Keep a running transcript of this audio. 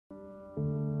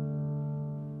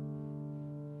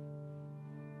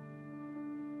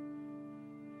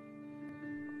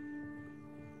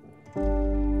Hi,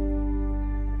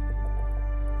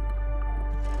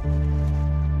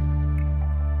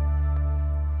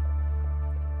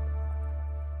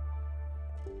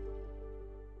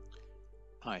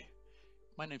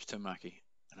 my name's Tim Mackie,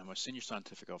 and I'm a Senior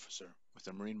Scientific Officer with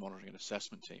the Marine Monitoring and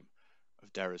Assessment Team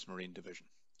of DERA's Marine Division.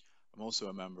 I'm also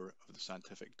a member of the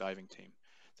scientific diving team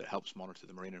that helps monitor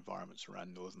the marine environments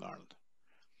around Northern Ireland.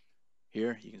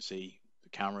 Here you can see the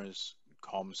cameras and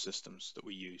comms systems that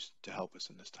we use to help us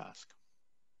in this task.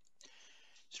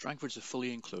 Strangford is a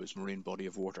fully enclosed marine body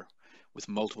of water with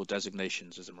multiple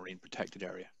designations as a marine protected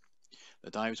area. The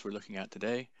dives we're looking at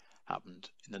today happened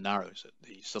in the Narrows at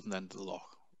the southern end of the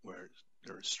loch, where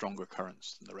there are stronger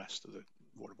currents than the rest of the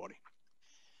water body.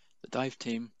 The dive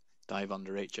team dive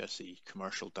under HSE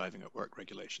commercial diving at work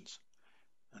regulations,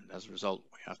 and as a result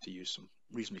we have to use some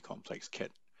reasonably complex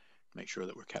kit to make sure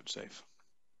that we're kept safe.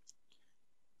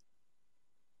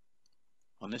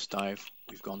 On this dive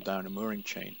we've gone down a mooring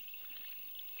chain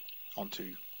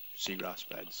onto seagrass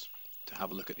beds to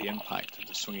have a look at the impact of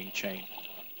the swinging chain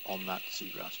on that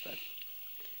seagrass bed.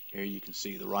 Here you can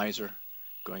see the riser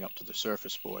going up to the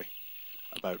surface buoy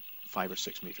about 5 or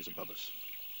 6 meters above us.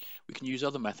 We can use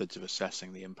other methods of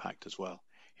assessing the impact as well.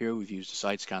 Here we've used a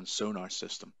side scan sonar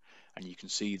system, and you can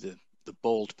see the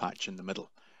bald patch in the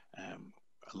middle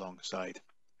alongside.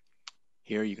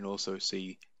 Here you can also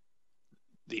see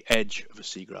the edge of a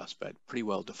seagrass bed pretty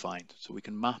well defined, so we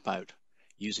can map out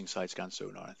using side scan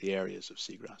sonar the areas of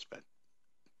seagrass bed.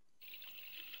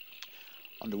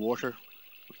 Underwater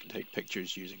we can take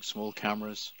pictures using small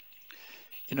cameras.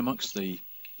 In amongst the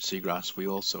seagrass we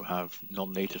also have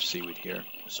non-native seaweed here,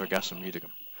 Sargassum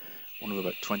nudicum, one of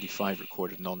about 25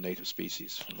 recorded non-native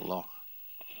species from the loch.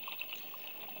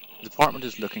 The department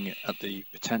is looking at the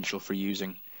potential for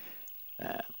using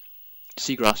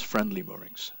seagrass friendly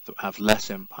moorings that have less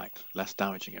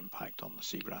damaging impact on the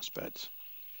seagrass beds.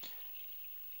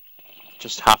 It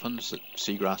just happens that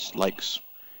seagrass likes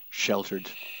sheltered,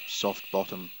 soft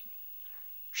bottom,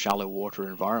 shallow water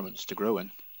environments to grow in,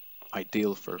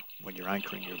 ideal for when you're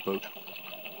anchoring your boat.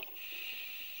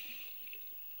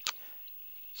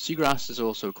 Seagrass is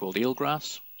also called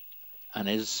eelgrass and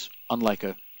is, unlike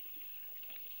a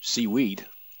seaweed,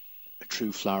 a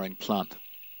true flowering plant.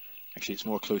 Actually, it's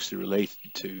more closely related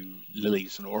to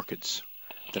lilies and orchids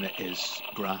than it is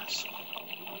grass.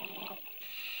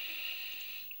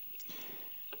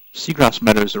 Seagrass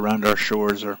meadows around our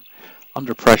shores are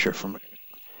under pressure from,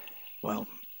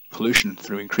 pollution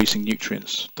through increasing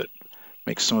nutrients that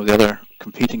makes some of the other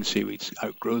competing seaweeds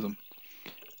outgrow them.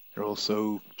 They're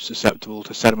also susceptible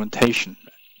to sedimentation,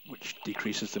 which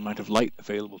decreases the amount of light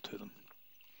available to them.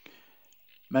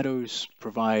 Meadows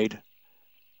provide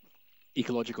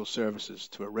ecological services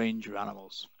to a range of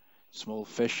animals, small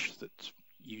fish that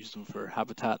use them for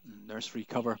habitat and nursery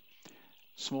cover,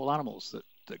 small animals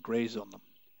that graze on them.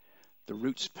 The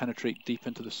roots penetrate deep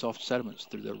into the soft sediments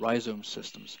through their rhizome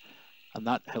systems, and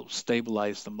that helps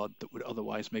stabilize the mud that would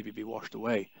otherwise maybe be washed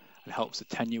away, and helps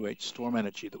attenuate storm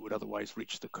energy that would otherwise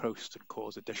reach the coast and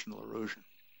cause additional erosion.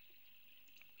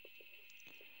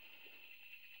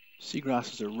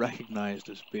 Seagrasses are recognized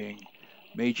as being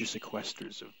major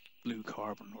sequesters of blue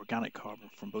carbon, organic carbon,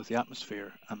 from both the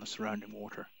atmosphere and the surrounding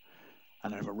water,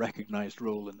 and have a recognized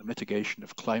role in the mitigation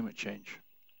of climate change.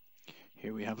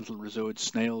 Here we have little rhizoid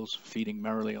snails feeding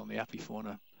merrily on the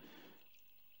apifauna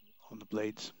on the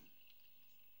blades.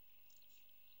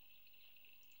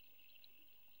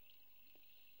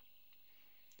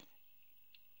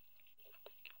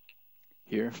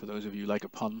 Here, for those of you who like a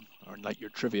pun or like your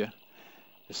trivia,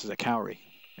 this is a cowrie.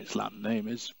 Its Latin name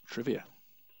is trivia.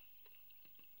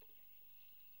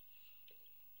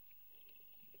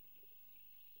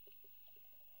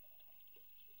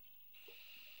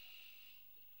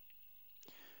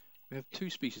 We have two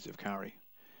species of cowrie,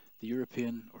 the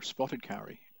European or spotted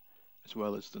cowrie, as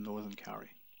well as the northern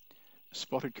cowrie. The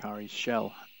spotted cowrie's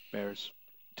shell bears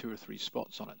 2 or 3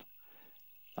 spots on it.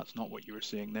 That's not what you were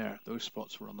seeing there. Those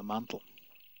spots were on the mantle.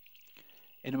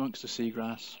 In amongst the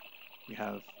seagrass, we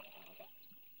have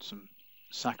some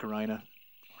saccharina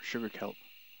or sugar kelp,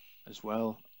 as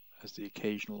well as the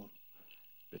occasional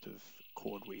bit of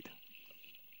cordweed.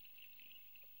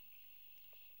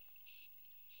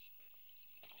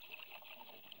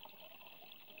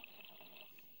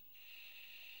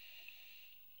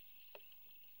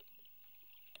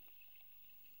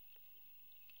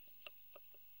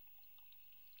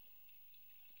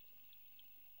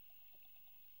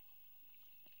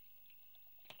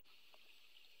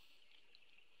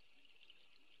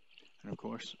 And of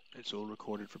course, it's all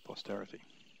recorded for posterity.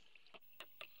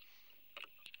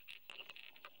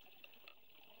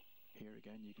 Here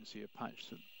again, you can see a patch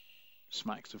that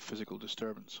smacks of physical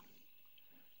disturbance.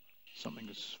 Something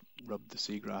has rubbed the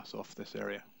seagrass off this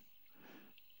area.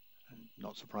 And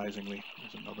not surprisingly,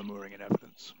 there's another mooring in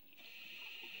evidence.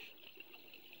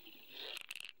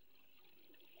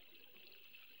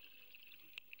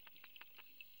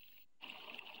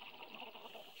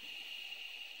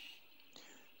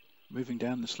 Moving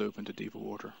down the slope into deeper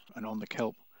water and on the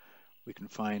kelp, we can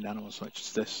find animals such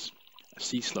as this, a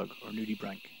sea slug or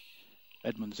nudibranch,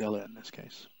 Edmondsella in this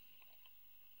case.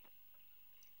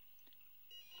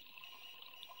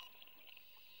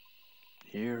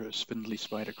 Here, a spindly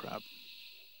spider crab.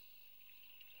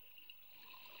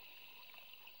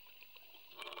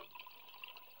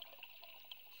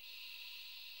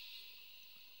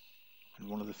 And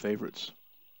one of the favourites,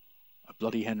 a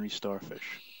bloody Henry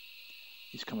starfish.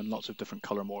 These come in lots of different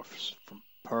colour morphs, from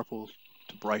purple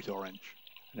to bright orange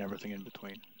and everything in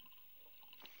between.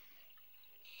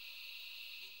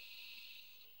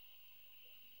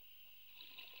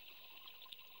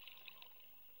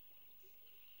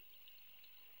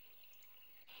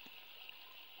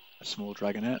 A small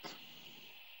dragonette.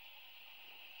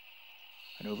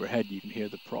 And overhead you can hear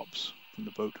the props from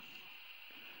the boat.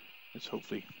 It's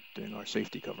hopefully doing our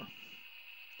safety cover.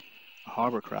 A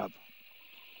harbour crab.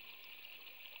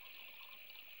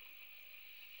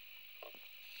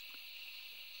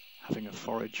 Having a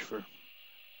forage for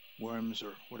worms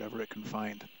or whatever it can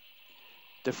find.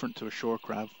 Different to a shore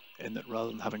crab in that rather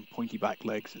than having pointy back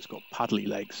legs, it's got paddly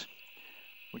legs,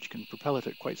 which can propel it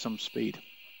at quite some speed.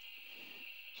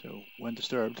 So when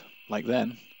disturbed, like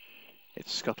then, it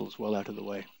scuttles well out of the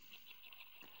way.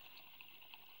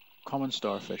 Common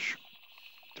starfish,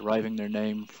 deriving their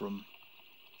name from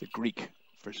the Greek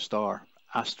for star,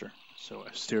 aster, so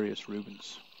Asterius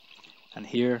rubens. And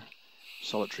here,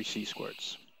 solitary sea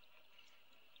squirts,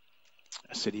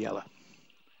 Acidiella.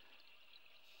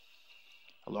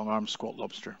 A long-armed squat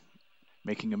lobster,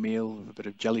 making a meal of a bit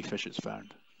of jellyfish it's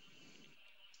found.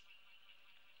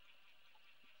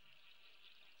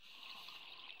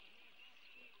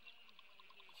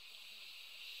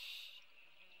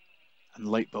 And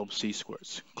light bulb sea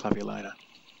squirts, Claviolina.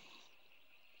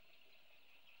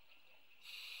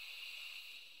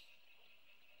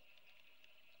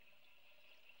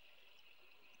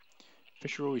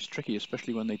 Fish are always tricky,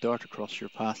 especially when they dart across your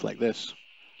path like this.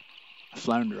 A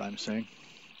flounder, I'm saying.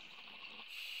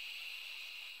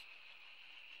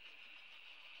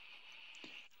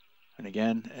 And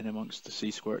again, in amongst the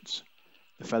sea squirts,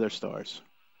 the feather stars.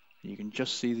 You can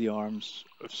just see the arms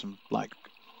of some black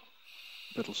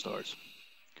brittlestars.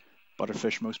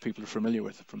 Butterfish most people are familiar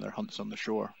with from their hunts on the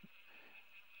shore.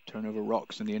 Turn over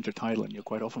rocks in the intertidal and you'll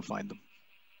quite often find them.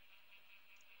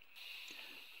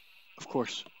 Of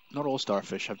course, not all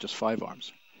starfish have just 5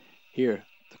 arms. Here,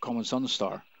 the common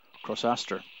sunstar,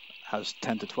 Crossaster, has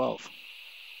 10 to 12.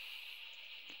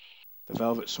 The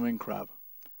velvet swing crab,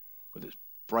 with its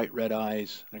bright red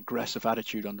eyes and aggressive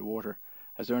attitude underwater,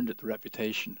 has earned it the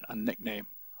reputation and nickname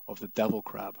of the devil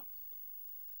crab.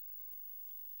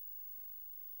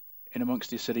 In amongst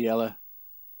the Acidiella,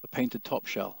 a painted top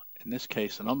shell, in this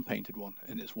case an unpainted one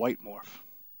in its white morph.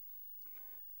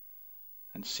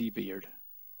 And Seabed,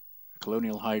 a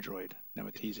colonial hydroid,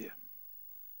 Nemetesia.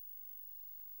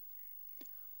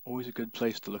 Always a good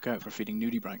place to look out for feeding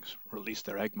nudibranchs, or at least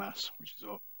their egg mass, which is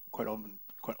quite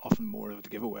often more of the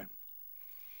giveaway.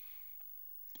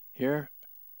 Here,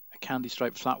 a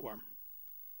candy-striped flatworm.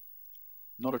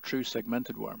 Not a true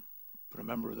segmented worm, but a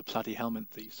member of the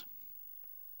platyhelminthes.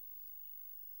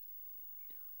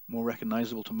 More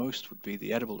recognizable to most would be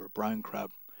the edible or brown crab,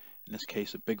 in this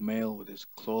case a big male with his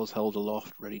claws held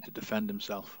aloft ready to defend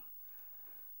himself.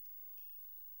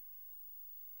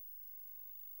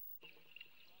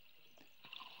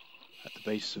 At the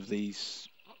base of these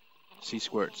sea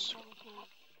squirts,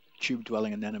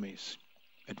 tube-dwelling anemones,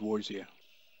 Edwardsia.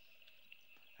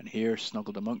 And here,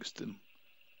 snuggled amongst them,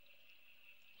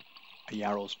 a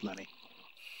Yarrow's blenny.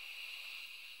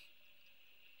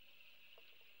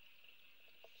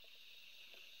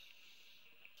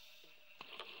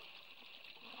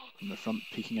 From the front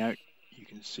peeking out, you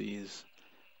can see his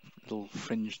little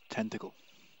fringed tentacle.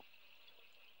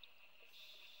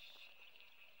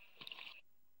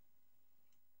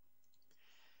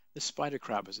 This spider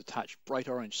crab has attached bright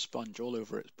orange sponge all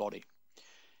over its body.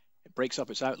 It breaks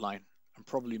up its outline and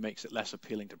probably makes it less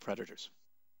appealing to predators.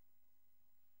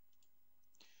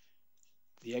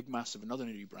 The egg mass of another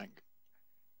nudibranch,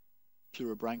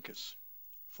 Pluribranchus,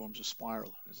 forms a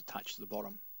spiral and is attached to the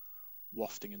bottom,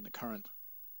 wafting in the current,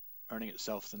 earning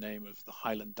itself the name of the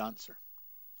Highland Dancer.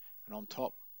 And on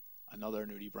top, another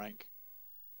nudibranch,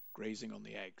 grazing on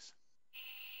the eggs.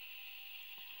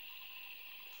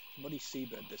 muddy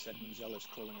seabed this Edmondsella is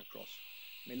crawling across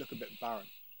may look a bit barren,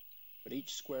 but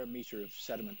each square metre of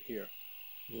sediment here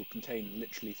will contain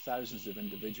literally thousands of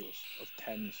individuals of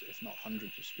tens, if not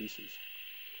hundreds of species.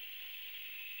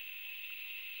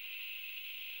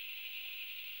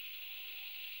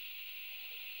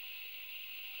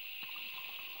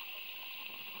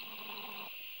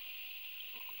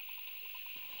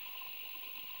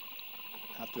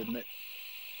 I have to admit,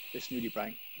 this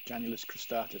nudibranch, Janulus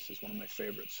cristatus, is one of my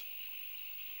favourites.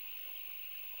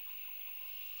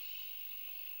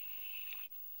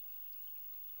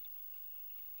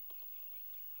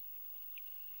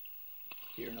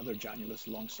 Here another Janulus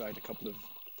alongside a couple of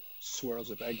swirls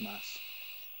of egg mass.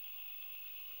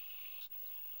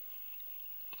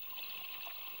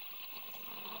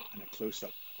 And a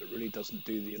close-up that really doesn't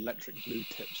do the electric blue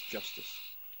tips justice.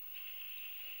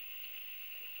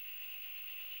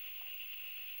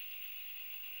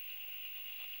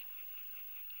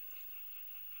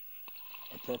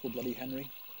 A purple bloody Henry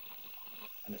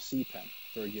and a sea pen,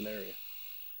 Virgularia.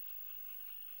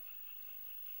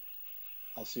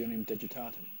 Alcyonium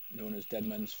digitatum, known as dead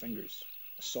men's fingers,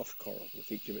 a soft coral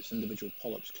with each of its individual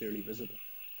polyps clearly visible.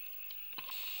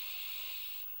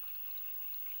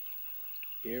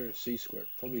 Here a sea squirt,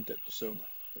 probably Diptosoma,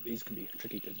 but these can be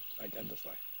tricky to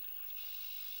identify.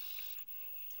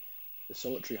 The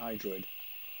solitary hydroid,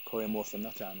 Choeomorpha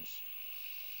nutans,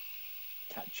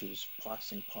 catches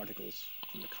passing particles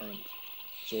from the current,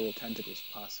 its oral tentacles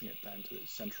passing it down to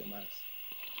its central mouth.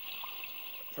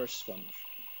 A purse sponge,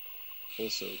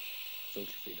 also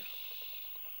filter feeder.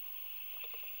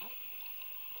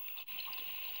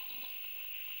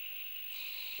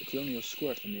 The colonial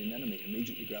squirt and the anemone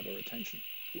immediately grab our attention,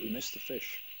 but we miss the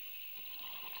fish.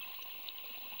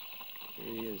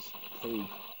 Here he is, Pogue,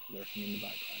 lurking in the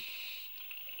background.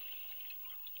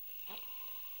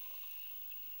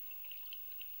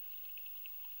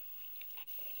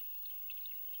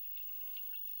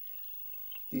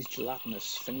 These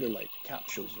gelatinous finger-like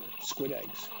capsules are squid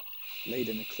eggs, laid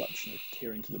in a clutch and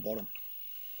adhering to the bottom.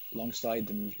 Alongside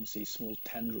them you can see small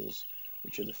tendrils,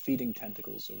 which are the feeding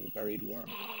tentacles of a buried worm.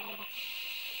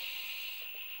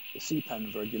 The sea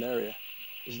pen Virgularia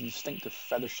is a distinctive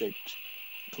feather-shaped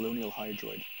colonial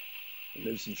hydroid that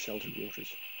lives in sheltered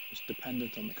waters. It's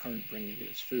dependent on the current bringing it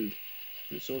its food,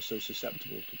 but it's also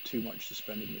susceptible to too much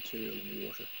suspended material in the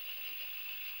water.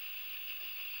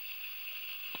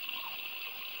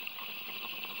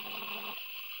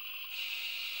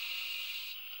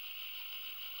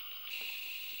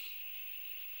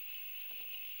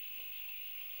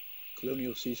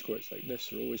 Colonial sea squirts like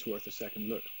this are always worth a second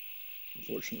look.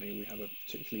 Unfortunately, we have a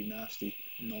particularly nasty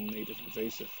non-native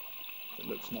invasive that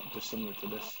looks not dissimilar to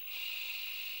this.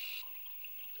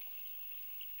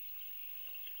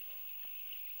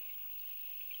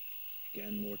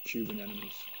 Again, more tube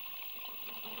anemones.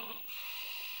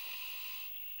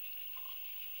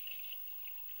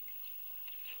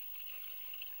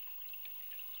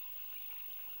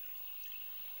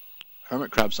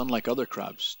 Hermit crabs, unlike other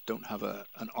crabs, don't have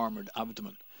an armoured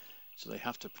abdomen, so they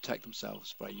have to protect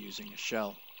themselves by using a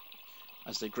shell.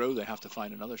 As they grow, they have to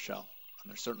find another shell,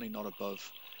 and they're certainly not above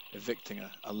evicting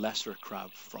a lesser crab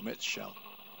from its shell.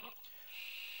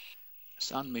 A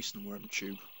sand mason worm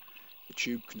tube, the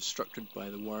tube constructed by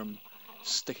the worm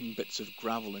sticking bits of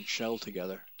gravel and shell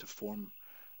together to form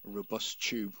a robust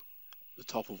tube, the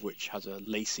top of which has a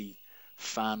lacy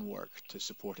fan work to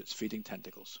support its feeding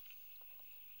tentacles.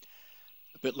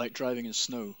 A bit like driving in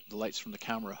snow, the lights from the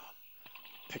camera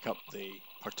pick up the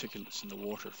particulates in the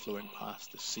water flowing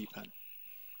past the sea pen.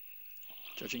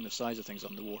 Judging the size of things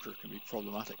underwater can be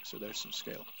problematic, so there's some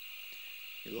scale.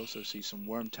 You'll also see some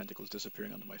worm tentacles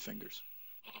disappearing under my fingers.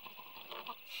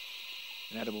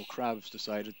 Inedible crabs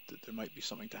decided that there might be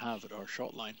something to have at our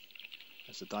shot line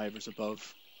as the divers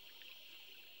above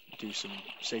do some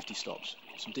safety stops,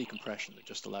 some decompression that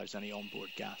just allows any onboard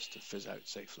gas to fizz out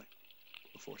safely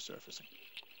before surfacing.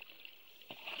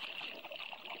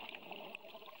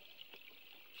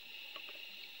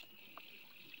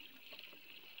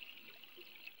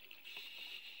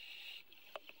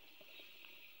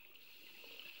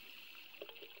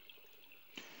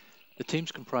 The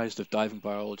team's comprised of diving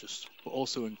biologists, but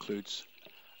also includes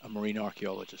a marine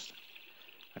archaeologist.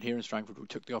 And here in Strangford, we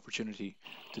took the opportunity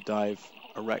to dive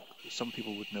a wreck that some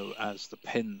people would know as the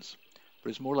Pins, but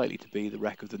is more likely to be the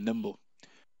wreck of the Nimble.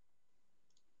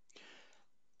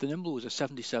 The Nimble was a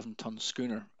 77-ton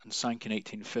schooner and sank in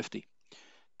 1850.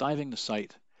 Diving the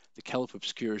site, the kelp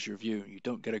obscures your view, and you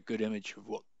don't get a good image of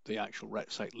what the actual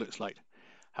wreck site looks like.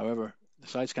 However, the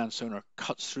side scan sonar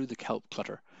cuts through the kelp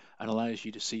clutter and allows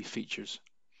you to see features.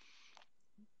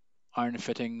 Iron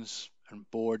fittings, and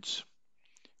boards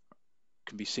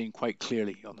can be seen quite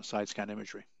clearly on the side scan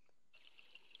imagery.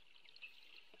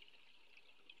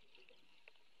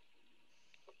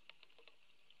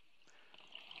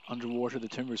 Underwater, the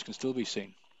timbers can still be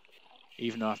seen,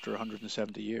 even after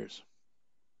 170 years.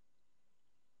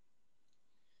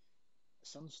 A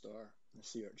sunstar and a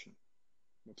sea urchin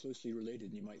more closely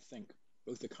related than you might think.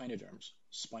 Both are echinoderms,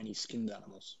 spiny skinned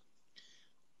animals.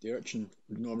 The urchin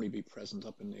would normally be present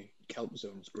up in the kelp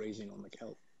zones, grazing on the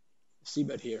kelp. The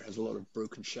seabed here has a lot of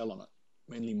broken shell on it,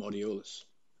 mainly modiolus,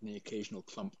 and the occasional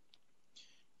clump.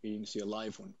 Here you can see a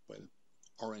live one by the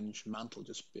orange mantle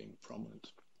just being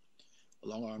prominent. A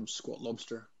long-armed squat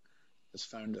lobster has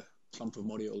found a clump of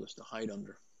modiolus to hide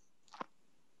under.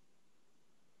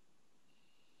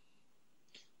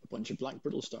 A bunch of black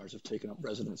brittlestars have taken up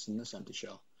residence in this empty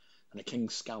shell, and a king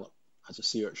scallop has a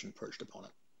sea urchin perched upon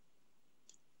it.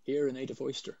 Here, a native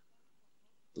oyster.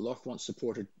 The loch once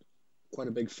supported quite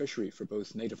a big fishery for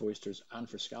both native oysters and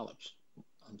for scallops,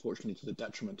 unfortunately to the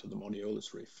detriment of the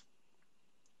modiolus reef.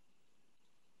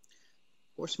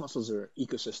 Horse mussels are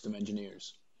ecosystem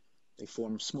engineers. They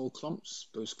form small clumps.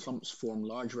 Those clumps form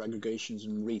larger aggregations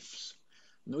and reefs.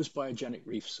 And those biogenic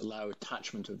reefs allow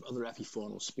attachment of other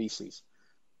epifaunal species,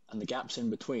 and the gaps in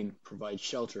between provide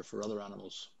shelter for other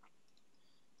animals.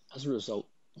 As a result,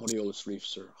 modiolus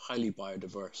reefs are highly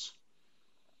biodiverse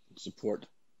and support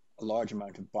a large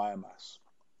amount of biomass,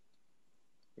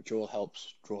 which all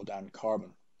helps draw down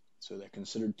carbon, so they're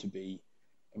considered to be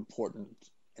important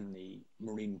in the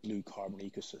marine blue carbon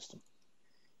ecosystem.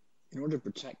 In order to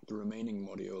protect the remaining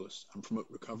modiolus and promote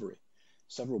recovery,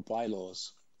 several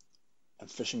bylaws and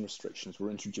fishing restrictions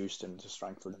were introduced into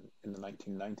Strangford in the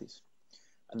 1990s.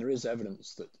 And there is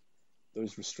evidence that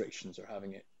those restrictions are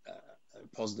having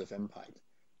a positive impact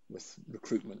with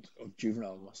recruitment of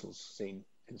juvenile mussels seen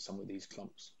in some of these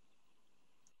clumps.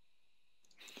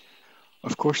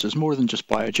 Of course, there's more than just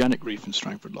biogenic reef in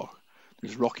Strangford Lough.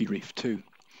 There's rocky reef too.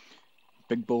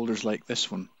 Big boulders like this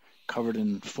one, covered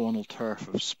in faunal turf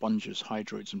of sponges,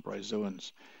 hydroids and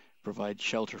bryozoans, provide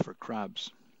shelter for crabs.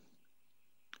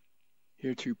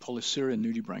 Here too, Polycera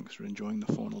nudibranchs are enjoying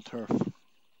the faunal turf.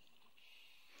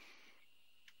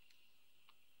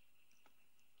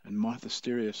 And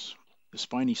Marthasterius, the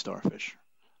spiny starfish,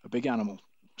 a big animal,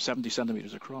 70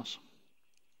 centimeters across.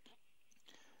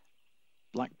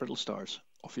 Black brittlestars,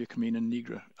 Ophiocamina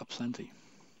nigra, aplenty.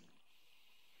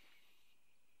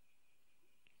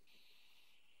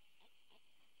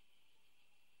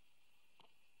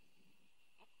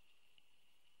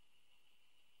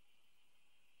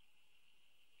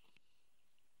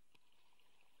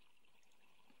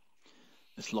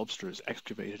 This lobster has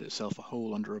excavated itself a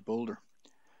hole under a boulder,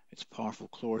 its powerful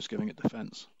claws giving it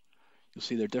defense. You'll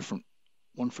see they're different,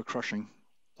 one for crushing,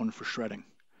 one for shredding,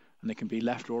 and they can be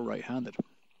left or right-handed.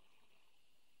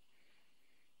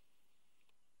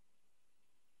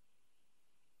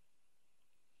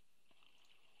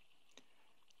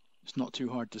 It's not too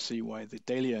hard to see why the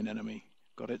Dahlia anemone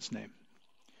got its name.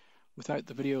 Without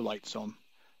the video lights on,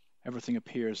 everything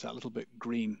appears that little bit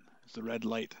green as the red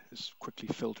light is quickly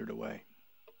filtered away.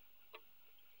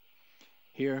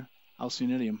 Here,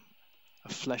 Alcyonidium, a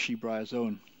fleshy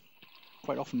bryozoan,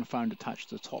 quite often found attached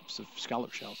to the tops of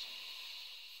scallop shells.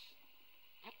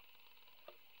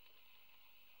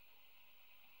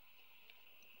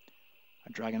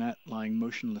 A dragonet lying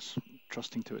motionless,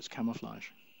 trusting to its camouflage.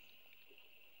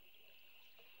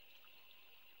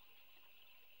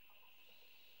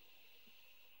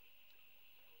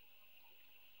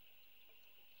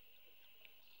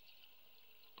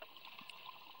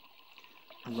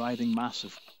 A writhing mass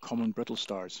of common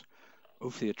brittlestars,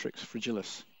 Ophiatrix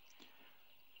fragilis.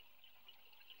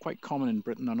 Quite common in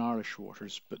Britain and Irish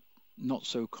waters, but not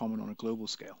so common on a global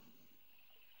scale.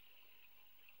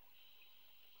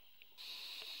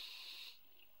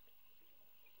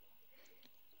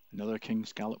 Another king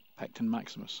scallop, Pecten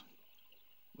maximus,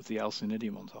 with the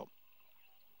Alcyonidium on top.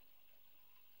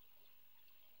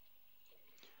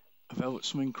 A velvet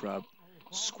swimming crab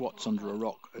squats under a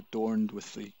rock adorned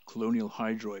with the colonial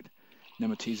hydroid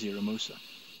Nematizia ramosa.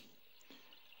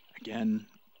 Again,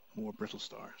 more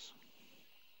brittlestars.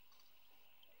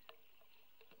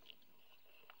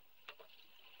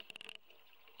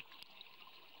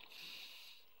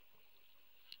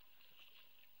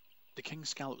 The king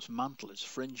scallop's mantle is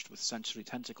fringed with sensory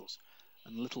tentacles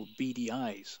and little beady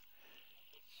eyes.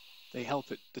 They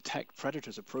help it detect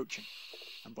predators approaching,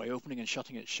 and by opening and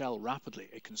shutting its shell rapidly,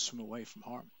 it can swim away from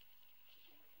harm.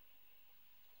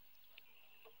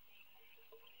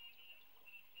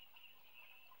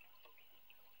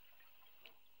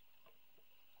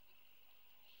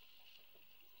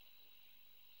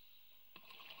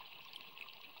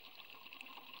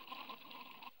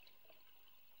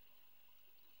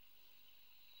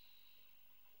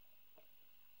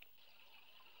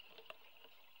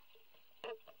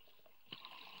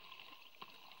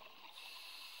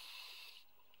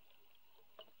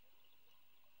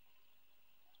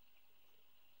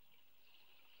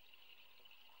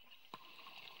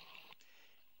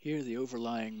 Here the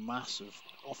overlying mass of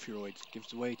ophiuroids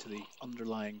gives way to the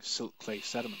underlying silt clay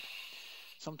sediment.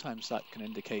 Sometimes that can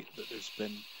indicate that there's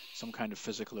been some kind of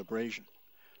physical abrasion,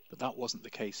 but that wasn't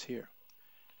the case here.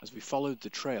 As we followed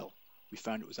the trail, we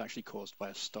found it was actually caused by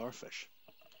a starfish.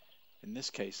 In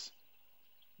this case,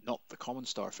 not the common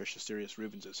starfish Asterias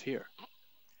rubens is here,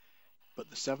 but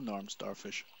the seven-armed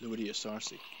starfish Luidia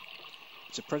sarsi.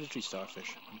 It's a predatory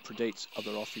starfish and predates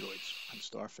other ophiuroids and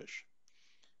starfish.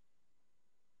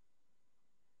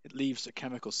 It leaves a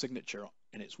chemical signature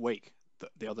in its wake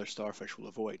that the other starfish will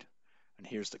avoid, and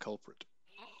here's the culprit.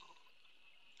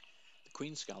 The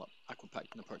queen scallop,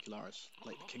 Aquapectina percularis,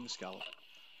 like the king scallop,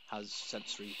 has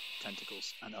sensory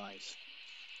tentacles and eyes.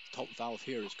 The top valve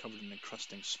here is covered in an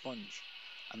encrusting sponge,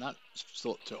 and that is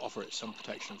thought to offer it some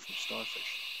protection from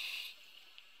starfish.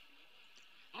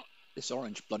 This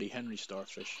orange Bloody Henry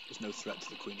starfish is no threat to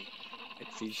the queenie. It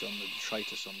feeds on the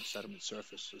detritus on the sediment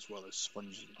surface as well as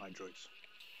sponges and hydroids.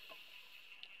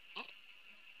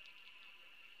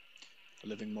 A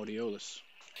living Modiolus,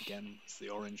 again with the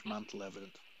orange mantle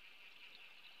evident.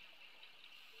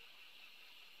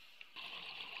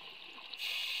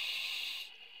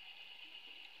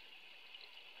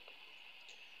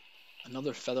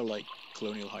 Another feather-like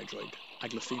colonial hydroid,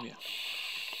 Aglaphemia,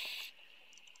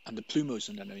 and the plumose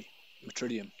anemone,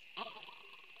 Metridium.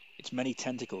 Its many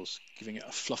tentacles giving it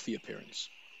a fluffy appearance.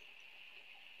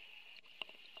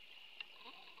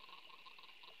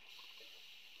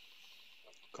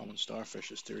 Common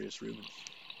starfish, Asterias rubens.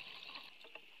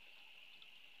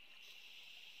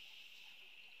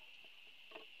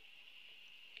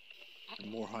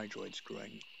 And more hydroids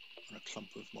growing on a clump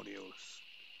of Modiolus.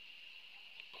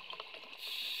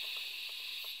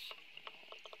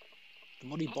 The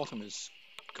muddy bottom is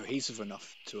cohesive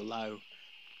enough to allow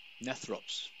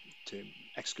nephrops to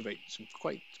excavate some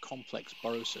quite complex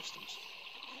burrow systems.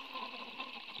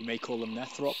 You may call them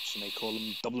nephrops, you may call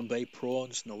them Dublin Bay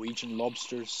prawns, Norwegian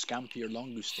lobsters, scampi or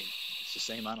langoustine. It's the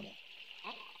same animal.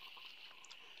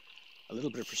 A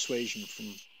little bit of persuasion from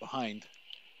behind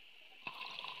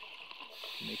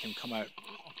to make him come out.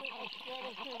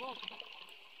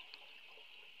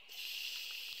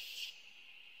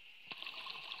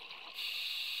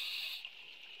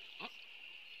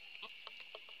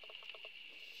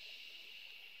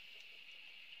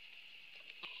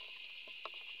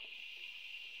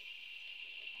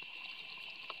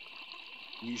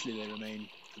 Usually they remain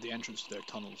at the entrance to their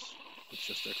tunnels with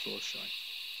just their claws showing.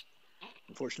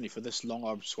 Unfortunately for this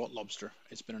long-armed swat lobster,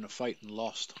 it's been in a fight and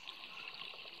lost.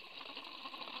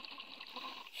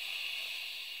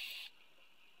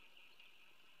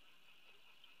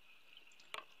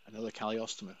 Another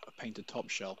Calliostoma, a painted top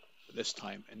shell, but this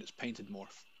time in its painted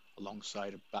morph,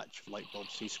 alongside a batch of light bulb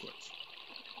sea squirts.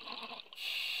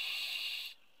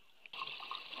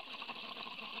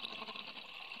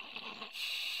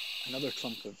 Another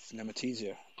clump of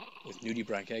Nemetesia with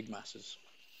nudibranch egg masses.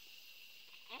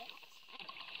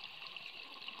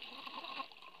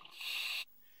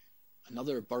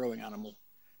 Another burrowing animal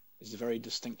is the very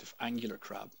distinctive angular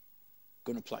crab,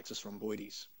 Gonoplaxus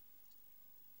rhomboides.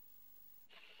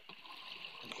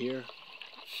 And here,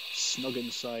 snug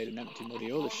inside an empty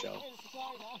Modiolus shell,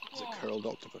 is a curled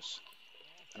octopus,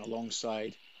 and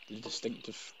alongside the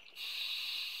distinctive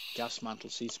gas mantle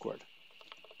sea squirt,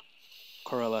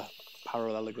 Corella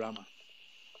parallelogramma.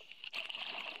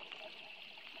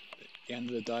 At the end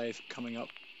of the dive, coming up,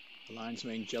 the lion's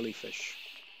mane jellyfish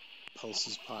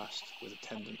pulses past with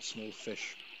attendant small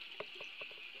fish.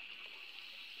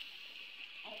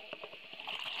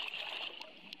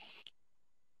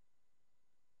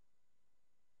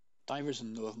 Divers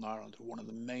in Northern Ireland are one of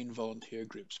the main volunteer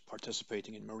groups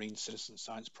participating in marine citizen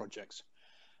science projects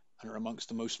and are amongst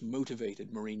the most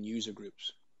motivated marine user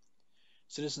groups.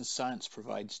 Citizen science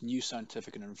provides new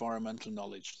scientific and environmental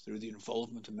knowledge through the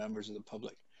involvement of members of the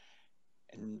public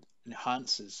and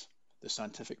enhances the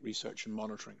scientific research and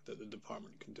monitoring that the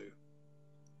department can do.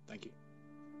 Thank you.